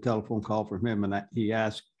received a telephone call from him, and he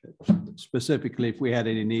asked specifically if we had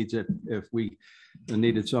any needs, if we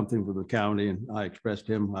needed something from the county, and I expressed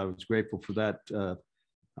to him I was grateful for that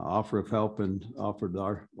offer of help and offered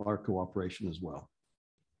our cooperation as well.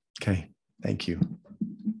 Okay, thank you.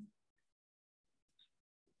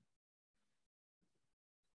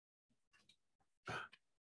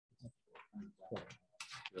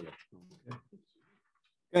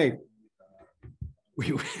 Okay.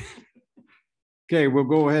 Okay, we'll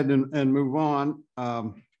go ahead and move on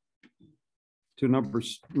to number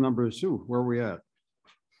 2. Where are we at?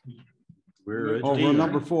 We're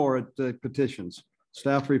number 4 at the petitions.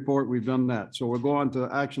 Staff report, we've done that. So we'll go on to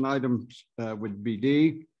action items would be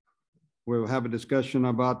D. We'll have a discussion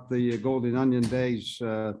about the Golden Onion Days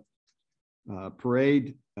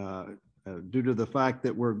parade due to the fact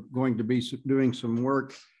that we're going to be doing some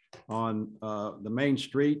work on the main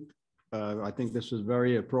street. I think this is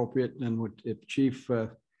very appropriate, and if Chief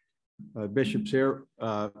Bishop's here,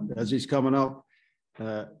 as he's coming up,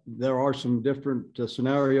 there are some different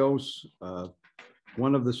scenarios.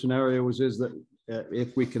 One of the scenarios is that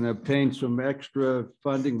if we can obtain some extra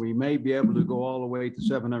funding, we may be able to go all the way to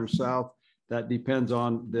 700 South. That depends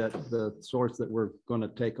on the source that we're going to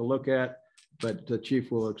take a look at, but the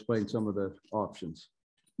Chief will explain some of the options.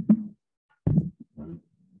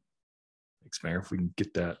 Thanks, Mayor. If we can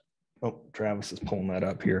get that. Oh, Travis is pulling that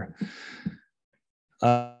up here.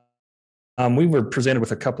 We were presented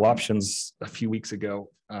with a couple options a few weeks ago.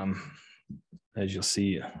 As you'll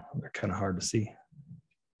see, they're kind of hard to see.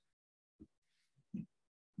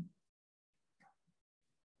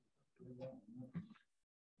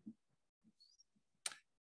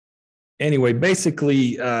 Anyway,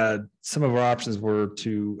 basically, some of our options were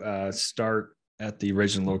to start at the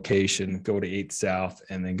original location, go to 8th South,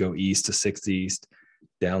 and then go east to 6th East,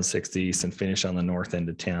 down 6th East, and finish on the north end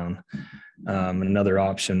of town. Another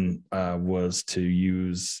option was to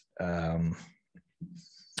use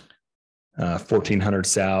 1400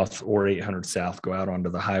 South or 800 South, go out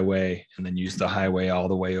onto the highway, and then use the highway all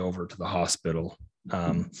the way over to the hospital.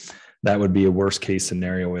 That would be a worst case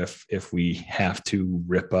scenario if we have to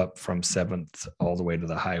rip up from 7th all the way to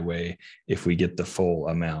the highway if we get the full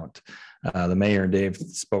amount. The mayor and Dave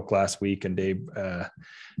spoke last week, and Dave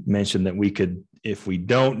mentioned that we could, if we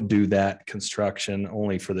don't do that construction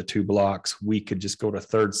only for the 2 blocks, we could just go to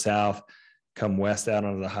 3rd South, come west out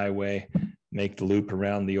onto the highway, make the loop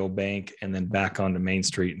around the old bank, and then back onto Main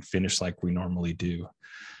Street and finish like we normally do.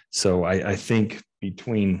 So I think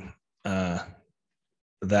between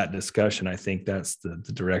that discussion, I think that's the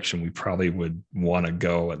direction we probably would want to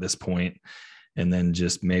go at this point, and then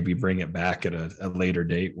just maybe bring it back at a later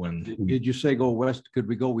date when. Did you say go west? Could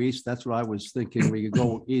we go east? That's what I was thinking. We could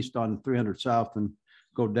go east on 300 South and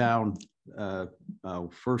go down 1st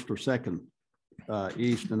or 2nd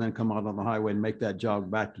east, and then come out on the highway and make that jog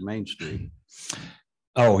back to Main Street.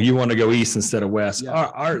 Oh, you want to go east instead of west?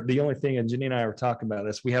 Yeah. The only thing, and Jenny and I were talking about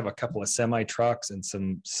this, we have a couple of semi trucks and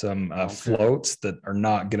some Okay. floats that are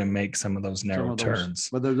not going to make some of those Some narrow of those- turns.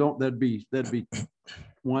 But there'd be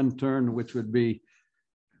one turn, which would be,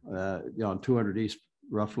 200 east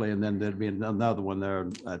roughly, and then there'd be another one there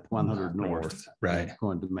at 100 north. Right.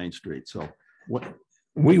 Going to Main Street. So what?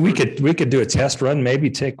 We could do a test run, maybe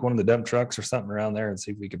take one of the dump trucks or something around there and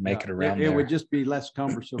see if we could make it around It there. would just be less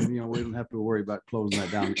cumbersome, we don't have to worry about closing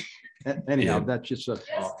that down. Anyhow, Yeah. that's just an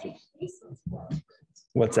option.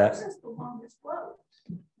 What's that?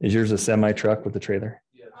 Is yours a semi truck with a trailer?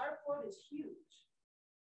 Our float is huge.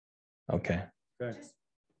 Okay. Just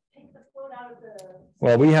take the float out of the.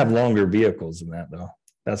 Well, we have longer vehicles than that though.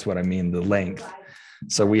 That's what I mean, the length.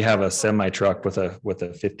 So we have a semi truck with a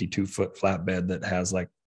 52-foot flatbed that has like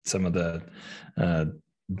some of the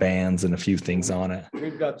bands and a few things on it.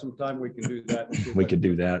 We've got some time, we can do that. We could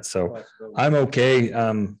do that. So I'm okay.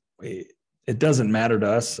 It doesn't matter to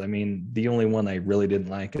us. I mean, the only one I really didn't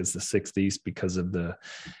like is the 6th East because of the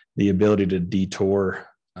ability to detour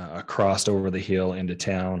across over the hill into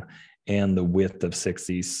town, and the width of 6th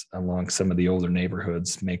East along some of the older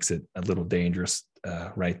neighborhoods makes it a little dangerous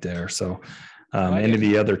right there. So any of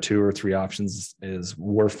the other 2 or 3 options is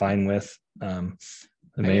we're fine with. The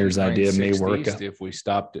mayor's idea may work. If we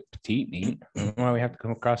stopped at Petite Neat, why we have to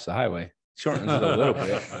come across the highway? Shortens it a little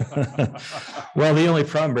bit. Well, the only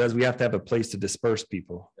problem is we have to have a place to disperse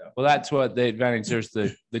people. Well, that's what the advantage. There's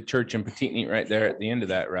the church in Petite Neat right there at the end of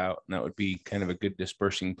that route. And that would be kind of a good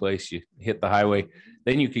dispersing place. You hit the highway,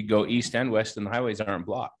 then you could go east and west and the highways aren't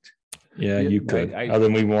blocked. Yeah, you could. Other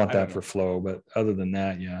than we want that for flow, but other than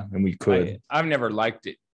that, yeah, and we could. I've never liked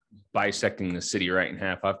it bisecting the city right in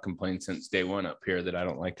half. I've complained since day one up here that I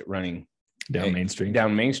don't like it running down Main Street.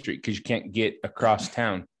 Down Main Street because you can't get across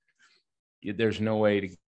town. There's no way to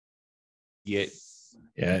get.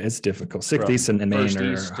 Yeah, it's difficult. 6th East and Main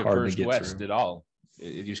are hard to get west through. at all.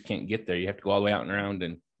 You just can't get there. You have to go all the way out and around,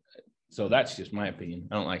 and so that's just my opinion.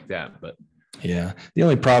 I don't like that, but yeah, the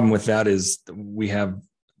only problem with that is we have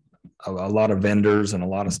a lot of vendors and a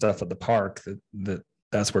lot of stuff at the park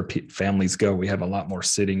that's where families go. We have a lot more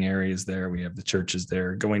sitting areas there. We have the churches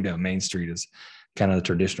there. Going down Main Street is kind of the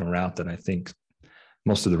traditional route that I think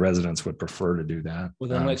most of the residents would prefer to do that. Well,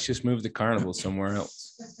 then let's just move the carnival somewhere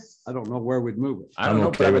else. I don't know where we'd move it. I don't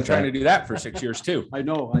know, but I've been trying to do that for 6 years too. I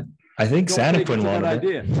know. I think Santaquin wanted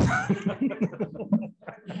it.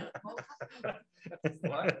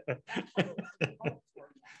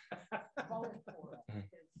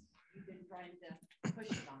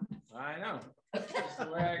 I know. That's the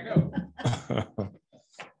way I go.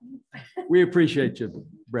 We appreciate you,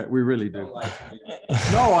 Brett. We really do.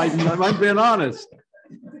 No, I'm being honest.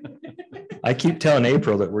 I keep telling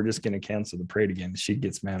April that we're just going to cancel the parade again. She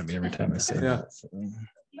gets mad at me every time I say that. So.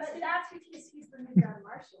 But that's because he's the new John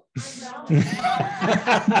Marshall.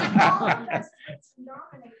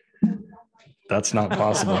 That's not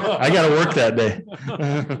possible. I got to work that day.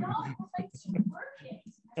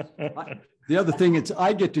 The other thing,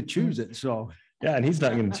 I get to choose it. So yeah, and he's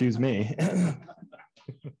not going to choose me.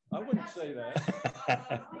 I wouldn't say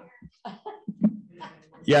that.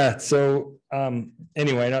 Yeah. So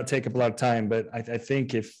anyway, not take up a lot of time, but I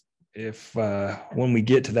think if when we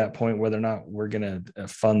get to that point, whether or not we're going to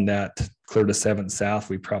fund that clear to 7th South,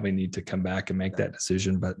 we probably need to come back and make that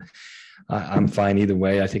decision. But I'm fine either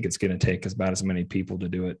way. I think it's going to take us about as many people to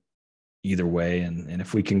do it either way. And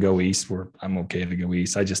if we can go east, I'm okay to go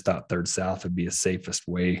east. I just thought 3rd South would be a safest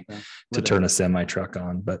way to turn a semi truck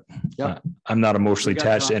on, but I'm not emotionally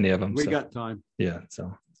attached to any of them. We got time. Yeah.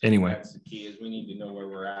 So anyway, that's the key is we need to know where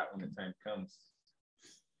we're at when the time comes.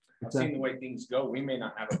 I've seen the way things go. We may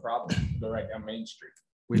not have a problem. Go right down Main Street.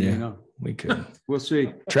 We may not. We could. We'll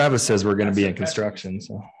see. Travis says we're going to be in construction.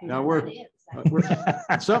 So now we're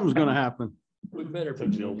something's going to happen. We better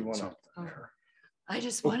put I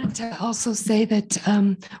just wanted to also say that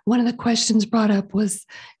one of the questions brought up was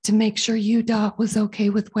to make sure UDOT was okay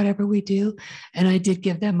with whatever we do. And I did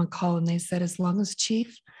give them a call and they said, as long as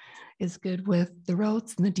Chief is good with the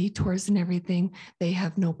roads and the detours and everything, they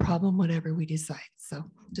have no problem, whatever we decide. So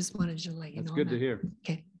just wanted to let you know. That's good to hear.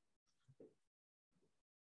 Okay.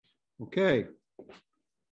 Okay.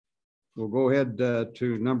 We'll go ahead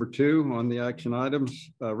to number 2 on the action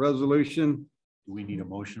items, resolution. Do we need a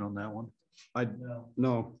motion on that one?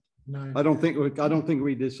 No. I don't think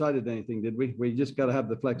we decided anything, did we? We just got to have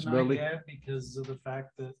the flexibility. Not yet, because of the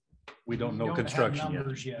fact that we don't know construction yet.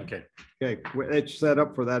 Okay. Okay, it's set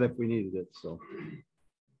up for that if we needed it. So,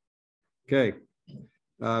 okay.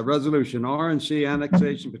 Resolution RNC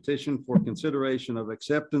annexation petition for consideration of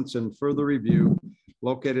acceptance and further review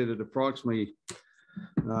located at approximately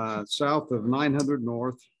south of 900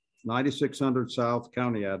 North, 9600 South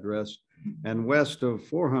county address, and west of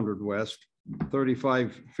 400 West,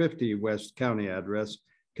 3550 West county address,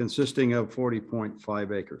 consisting of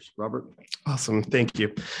 40.5 acres. Robert? Awesome, thank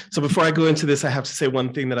you. So before I go into this, I have to say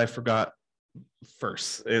one thing that I forgot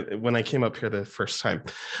first when I came up here the first time.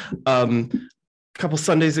 A couple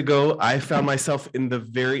Sundays ago, I found myself in the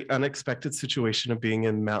very unexpected situation of being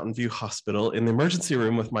in Mountain View Hospital in the emergency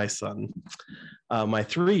room with my son, my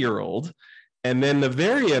 3-year-old, and then the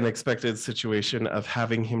very unexpected situation of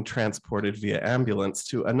having him transported via ambulance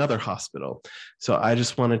to another hospital. So I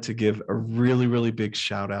just wanted to give a really, really big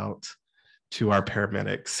shout out to our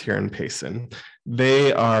paramedics here in Payson.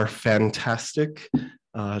 They are fantastic.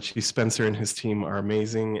 Chief Spencer and his team are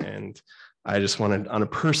amazing. And I just wanted, on a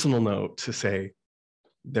personal note, to say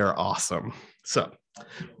they're awesome. So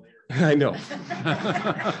I know.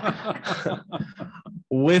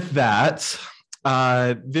 With that,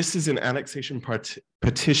 this is an annexation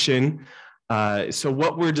petition. So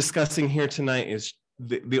what we're discussing here tonight is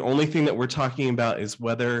the only thing that we're talking about is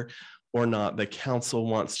whether or not the council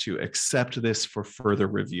wants to accept this for further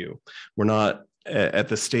review. We're not at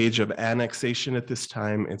the stage of annexation at this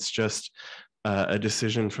time. It's just a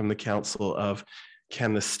decision from the council of,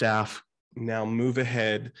 can the staff now move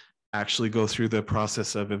ahead, actually go through the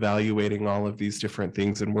process of evaluating all of these different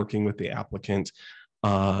things and working with the applicant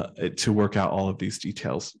to work out all of these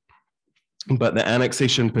details. But the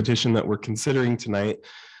annexation petition that we're considering tonight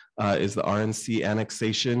is the RNC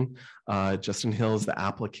annexation. Justin Hill is the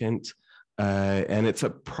applicant, and it's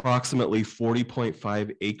approximately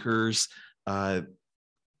 40.5 acres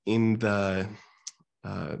in the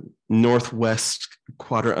northwest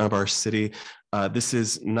quadrant of our city. This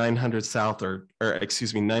is 900 South, or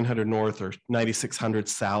excuse me, 900 North or 9600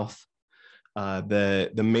 South.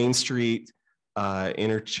 The Main Street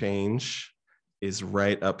interchange is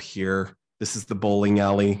right up here. This is the bowling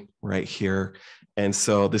alley right here. And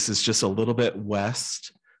so this is just a little bit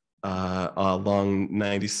west along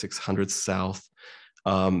 9600 South.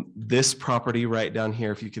 This property right down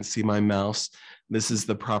here, if you can see my mouse, this is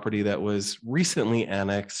the property that was recently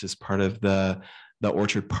annexed as part of the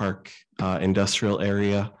Orchard Park industrial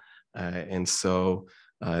area. And so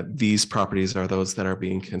these properties are those that are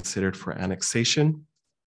being considered for annexation.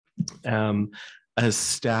 As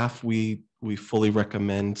staff, we fully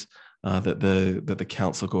recommend that the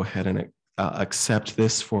council go ahead and accept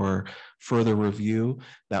this for further review.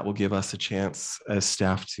 That will give us a chance as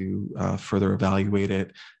staff to further evaluate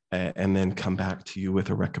it and then come back to you with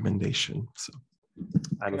a recommendation. So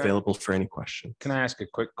I'm available for any question. Can I ask a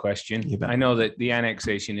quick question? I know that the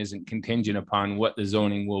annexation isn't contingent upon what the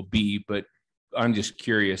zoning will be, but I'm just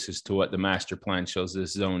curious as to what the master plan shows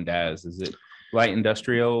this zoned as. Is it light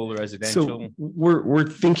industrial, residential? So we're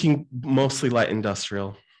thinking mostly light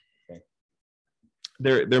industrial. Okay.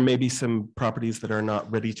 There may be some properties that are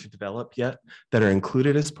not ready to develop yet that are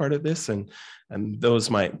included as part of this, and those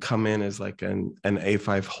might come in as like an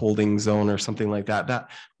A5 holding zone or something like that.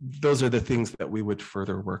 Those are the things that we would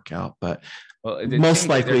further work out, but most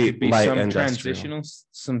likely light industrial.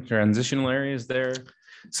 Some transitional areas there.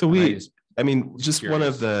 So I mean, just one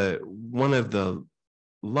of the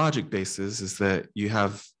logic bases is that you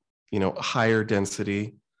have, higher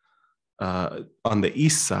density on the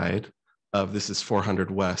east side of this is 400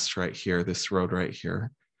 West right here, this road right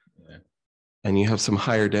here. Yeah. And you have some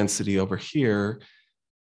higher density over here.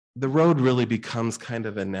 The road really becomes kind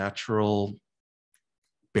of a natural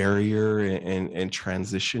barrier and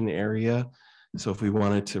transition area. So if we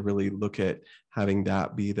wanted to really look at having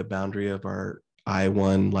that be the boundary of our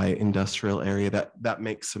I-1 light industrial area, that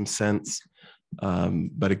makes some sense.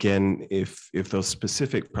 But again, if those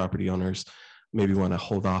specific property owners maybe want to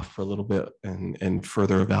hold off for a little bit and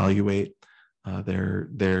further evaluate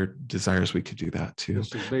their desires, we could do that too.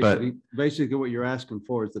 But basically what you're asking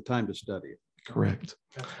for is the time to study it. Correct.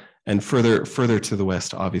 And further to the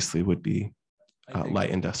west, obviously, would be light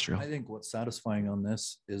industrial. I think what's satisfying on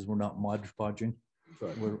this is we're not podging.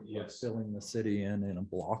 We're filling the city in a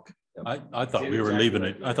block. I thought we were leaving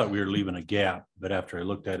it. I thought we were leaving a gap, but after I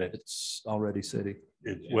looked at it, it's already city.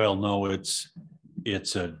 Well, no,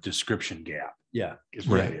 it's a description gap. Yeah, is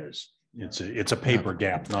what it is. It's a paper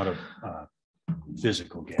gap, not a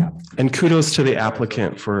physical gap. And kudos to the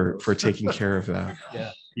applicant for taking care of that.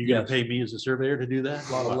 Yeah, you gonna pay me as a surveyor to do that?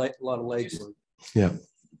 A lot of legs. Yeah.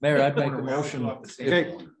 Mayor, I'd make a motion.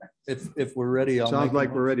 Okay. If we're ready, sounds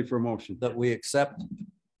like we're ready for a motion that we accept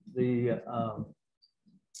the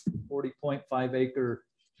 40.5 acre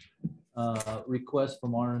request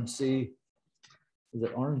from RNC. Is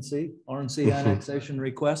it RNC? RNC annexation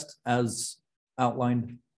request as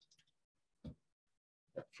outlined.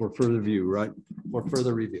 for further review, right? For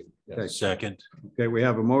further review. Okay. Second. Okay, we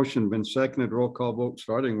have a motion been seconded. Roll call vote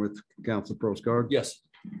starting with Council Prosgaard. Yes.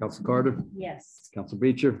 Council Carter. Yes. Council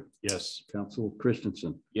Beecher. Yes. Council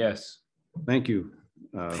Christensen. Yes. Thank you.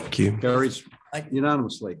 Thank you. Carries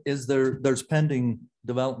unanimously. There's pending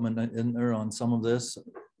development in there on some of this.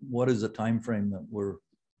 What is the time frame that we're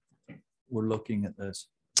looking at this?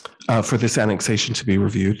 For this annexation to be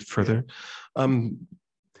reviewed further.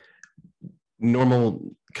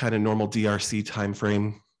 Normal DRC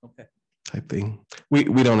timeframe. Okay. Type thing. We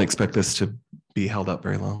don't expect this to be held up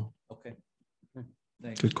very long. Okay.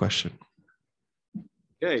 Thanks. Good question.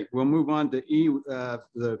 Okay, we'll move on to E,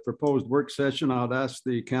 the proposed work session. I'd ask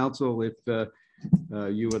the council if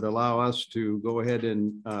you would allow us to go ahead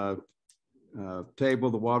and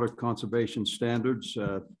table the water conservation standards.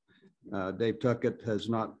 Dave Tuckett is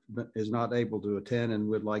not able to attend and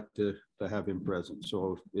would like to have him present.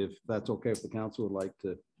 So if that's okay, if the council would like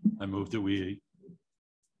to. I move that we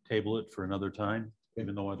table it for another time,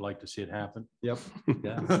 even though I'd like to see it happen. Yep.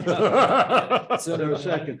 Yeah. So there's a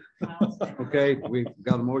second. Okay, we've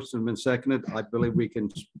got a motion been seconded. I believe we can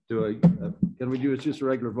do can we do it just a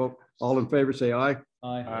regular vote? All in favor, say aye.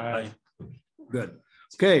 Aye. Good.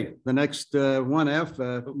 Okay, the next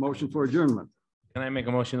 1F, motion for adjournment. Can I make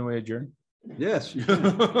a motion that we adjourn? Yes.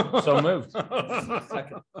 So moved.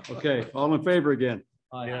 Okay, all in favor again.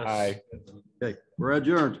 Aye. Aye. Okay, we're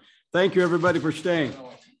adjourned. Thank you, everybody, for staying.